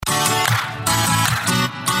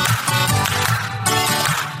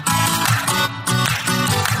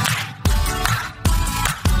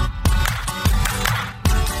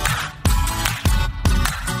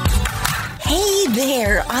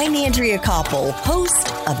Koppel, host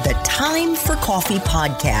of the Time for Coffee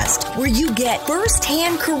podcast, where you get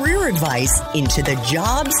first-hand career advice into the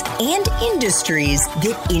jobs and industries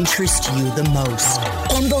that interest you the most.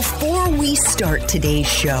 And before we start today's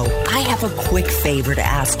show, I have a quick favor to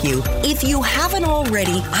ask you. If you haven't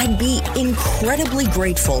already, I'd be incredibly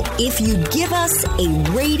grateful if you give us a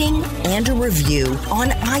rating and a review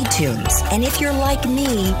on iTunes. And if you're like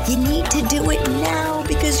me, you need to do it now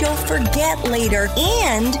because you'll forget later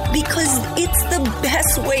and because it's the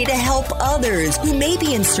best way to help others who may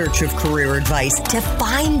be in search of career advice to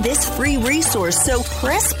find this free resource. So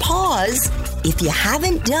press pause if you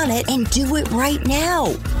haven't done it and do it right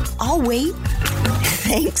now. I'll wait.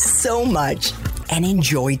 Thanks so much and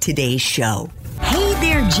enjoy today's show. Hey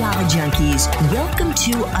there, Java Junkies. Welcome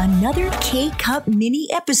to another K-Cup mini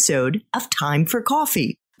episode of Time for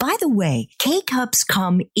Coffee. By the way, K-Cups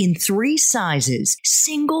come in 3 sizes,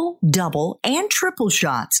 single, double, and triple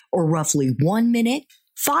shots, or roughly 1 minute,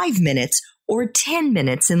 5 minutes, or 10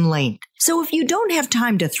 minutes in length. So if you don't have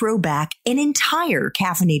time to throw back an entire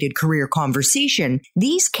caffeinated career conversation,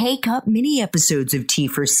 these K-Cup mini episodes of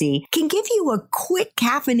T4C can give you a quick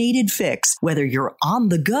caffeinated fix, whether you're on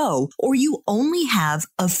the go or you only have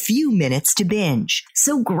a few minutes to binge.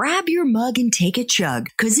 So grab your mug and take a chug,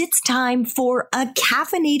 because it's time for a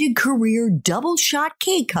caffeinated career double shot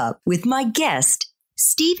K-Cup with my guest,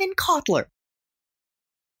 Stephen Kotler.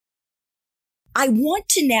 I want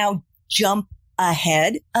to now jump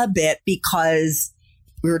ahead a bit because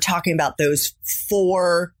we were talking about those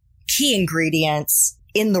 4 key ingredients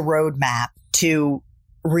in the roadmap to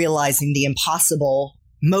realizing the impossible: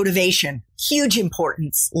 motivation, huge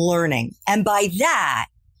importance, learning. And by that,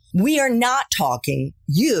 you are not talking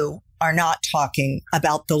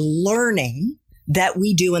about the learning that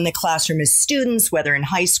we do in the classroom as students, whether in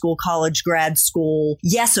high school, college, grad school.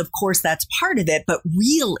 Yes, of course, that's part of it. But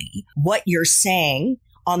really, what you're saying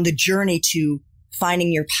on the journey to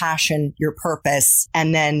finding your passion, your purpose,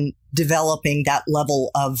 and then developing that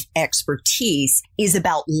level of expertise is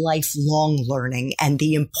about lifelong learning and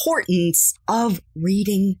the importance of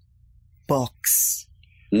reading books.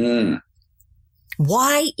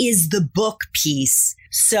 Why is the book piece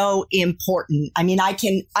so important? I mean, I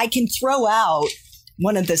can throw out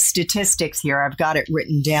one of the statistics here. I've got it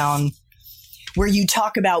written down where you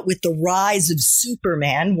talk about with the rise of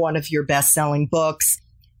Superman, one of your best-selling books,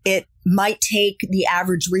 it might take the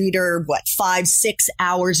average reader, 5-6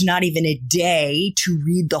 hours, not even a day, to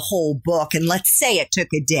read the whole book. And let's say it took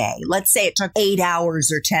a day. Let's say it took 8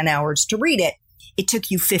 hours or 10 hours to read it. It took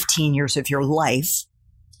you 15 years of your life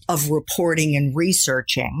of reporting and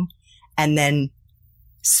researching and then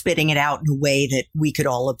spitting it out in a way that we could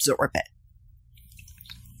all absorb it.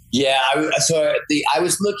 Yeah. I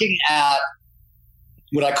was looking at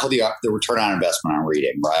what I call the return on investment on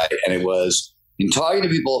reading, right? And it was in talking to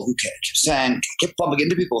people who kept bumping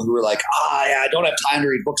into people who were like, I don't have time to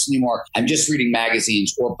read books anymore. I'm just reading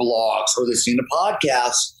magazines or blogs or listening to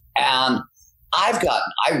podcasts. And I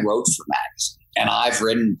wrote for magazines and I've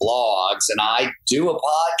written blogs and I do a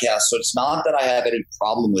podcast. So it's not that I have any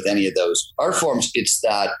problem with any of those art forms. It's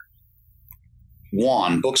that,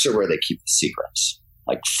 one, books are where they keep the secrets,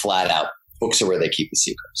 like flat out. Books are where they keep the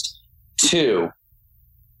secrets. 2,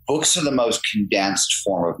 books are the most condensed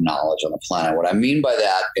form of knowledge on the planet. What I mean by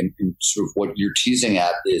that, and sort of what you're teasing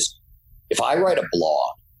at, is if I write a blog,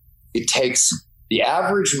 it takes, the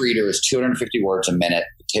average reader is 250 words a minute.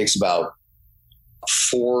 It takes about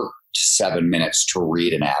 4 to 7 minutes to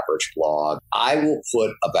read an average blog. I will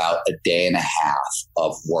put about a day and a half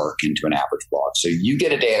of work into an average blog. So you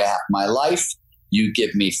get a day and a half of my life, you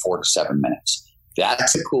give me 4 to 7 minutes.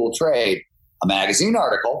 That's a cool trade. A magazine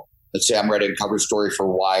article, let's say I'm writing a cover story for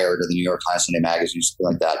Wired or the New York Times Sunday Magazine, something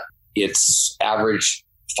like that. It's average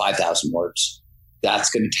 5,000 words. That's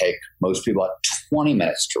going to take most people about 20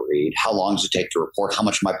 minutes to read. How long does it take to report? How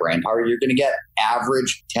much of my brain power you're going to get?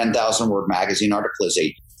 Average 10,000 word magazine article is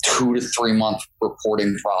a 2 to 3 month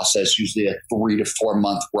reporting process, usually a 3 to 4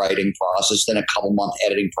 month writing process, then a couple month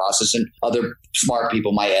editing process. And other smart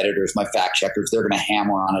people, my editors, my fact checkers, they're going to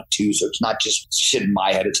hammer on it too. So it's not just shit in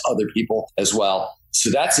my head, it's other people as well. So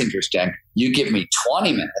that's interesting. You give me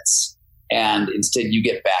 20 minutes and instead you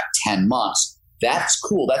get back 10 months. That's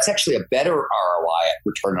cool. That's actually a better ROI at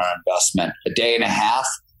return on investment. A day and a half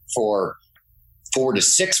for 4 to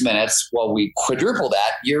 6 minutes. Well, we quadruple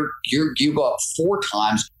that. You go up 4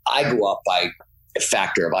 times. I go up by a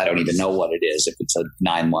factor of I don't even know what it is if it's a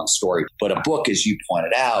 9-month story. But a book, as you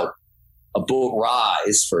pointed out, a book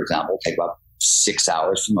Rise, for example, take about 6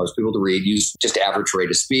 hours for most people to read. Use just average rate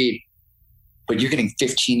of speed. But you're getting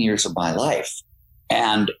 15 years of my life.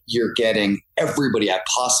 and you're getting everybody I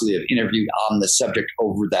possibly have interviewed on the subject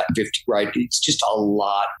over that 50, right? It's just a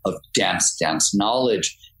lot of dense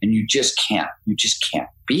knowledge, and you just can't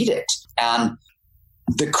beat it. And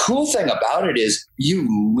the cool thing about it is you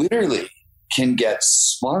literally can get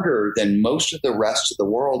smarter than most of the rest of the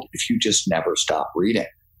world if you just never stop reading.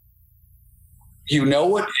 If you know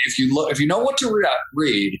what to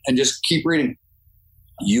read and just keep reading,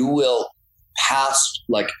 you will pass,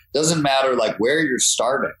 like, doesn't matter like where you're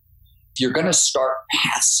starting. You're going to start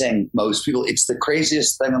passing most people. It's the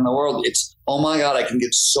craziest thing in the world. It's, oh my God, I can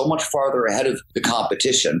get so much farther ahead of the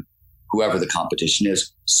competition, whoever the competition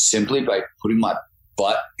is, simply by putting my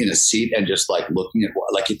butt in a seat and just like looking at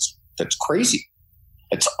what, like, that's crazy.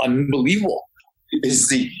 It's unbelievable. It's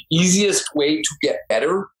the easiest way to get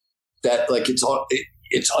better. That like it's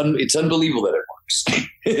unbelievable that it works.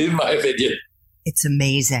 In my opinion, it's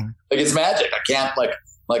amazing. Like it's magic. I can't like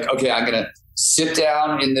okay, I'm gonna sit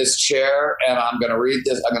down in this chair and I'm gonna read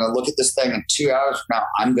this. I'm gonna look at this thing in 2 hours from now.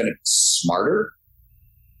 I'm gonna be smarter.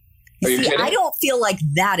 Are you kidding? I don't feel like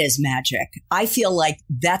that is magic. I feel like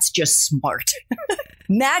that's just smart.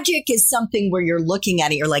 Magic is something where you're looking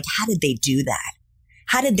at it, you're like, how did they do that?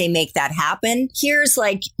 How did they make that happen? Here's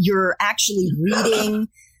like, you're actually reading,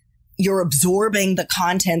 you're absorbing the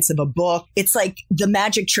contents of a book. It's like the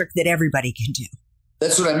magic trick that everybody can do.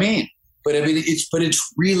 That's what I mean. But I mean, it's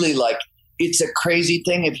really like, it's a crazy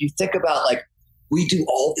thing. If you think about like, we do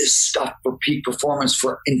all this stuff for peak performance,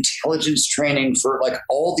 for intelligence training, for like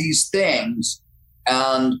all these things.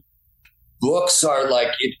 And books are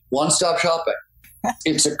like one-stop shopping.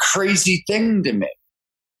 It's a crazy thing to me.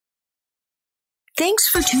 Thanks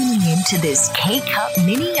for tuning in to this K-Cup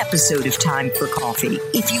mini episode of Time for Coffee.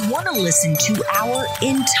 If you want to listen to our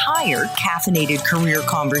entire caffeinated career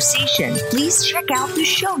conversation, please check out the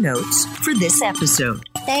show notes for this episode.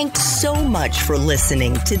 Thanks so much for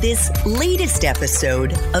listening to this latest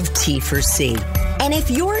episode of T4C. And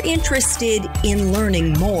if you're interested in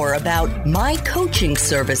learning more about my coaching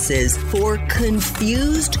services for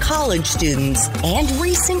confused college students and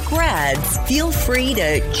recent grads, feel free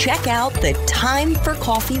to check out the Time for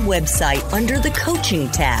Coffee website under the coaching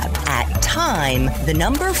tab at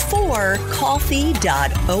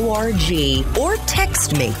time4coffee.org or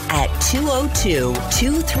text me at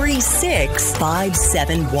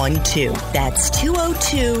 202-236-5712. That's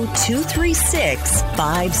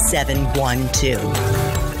 202-236-5712.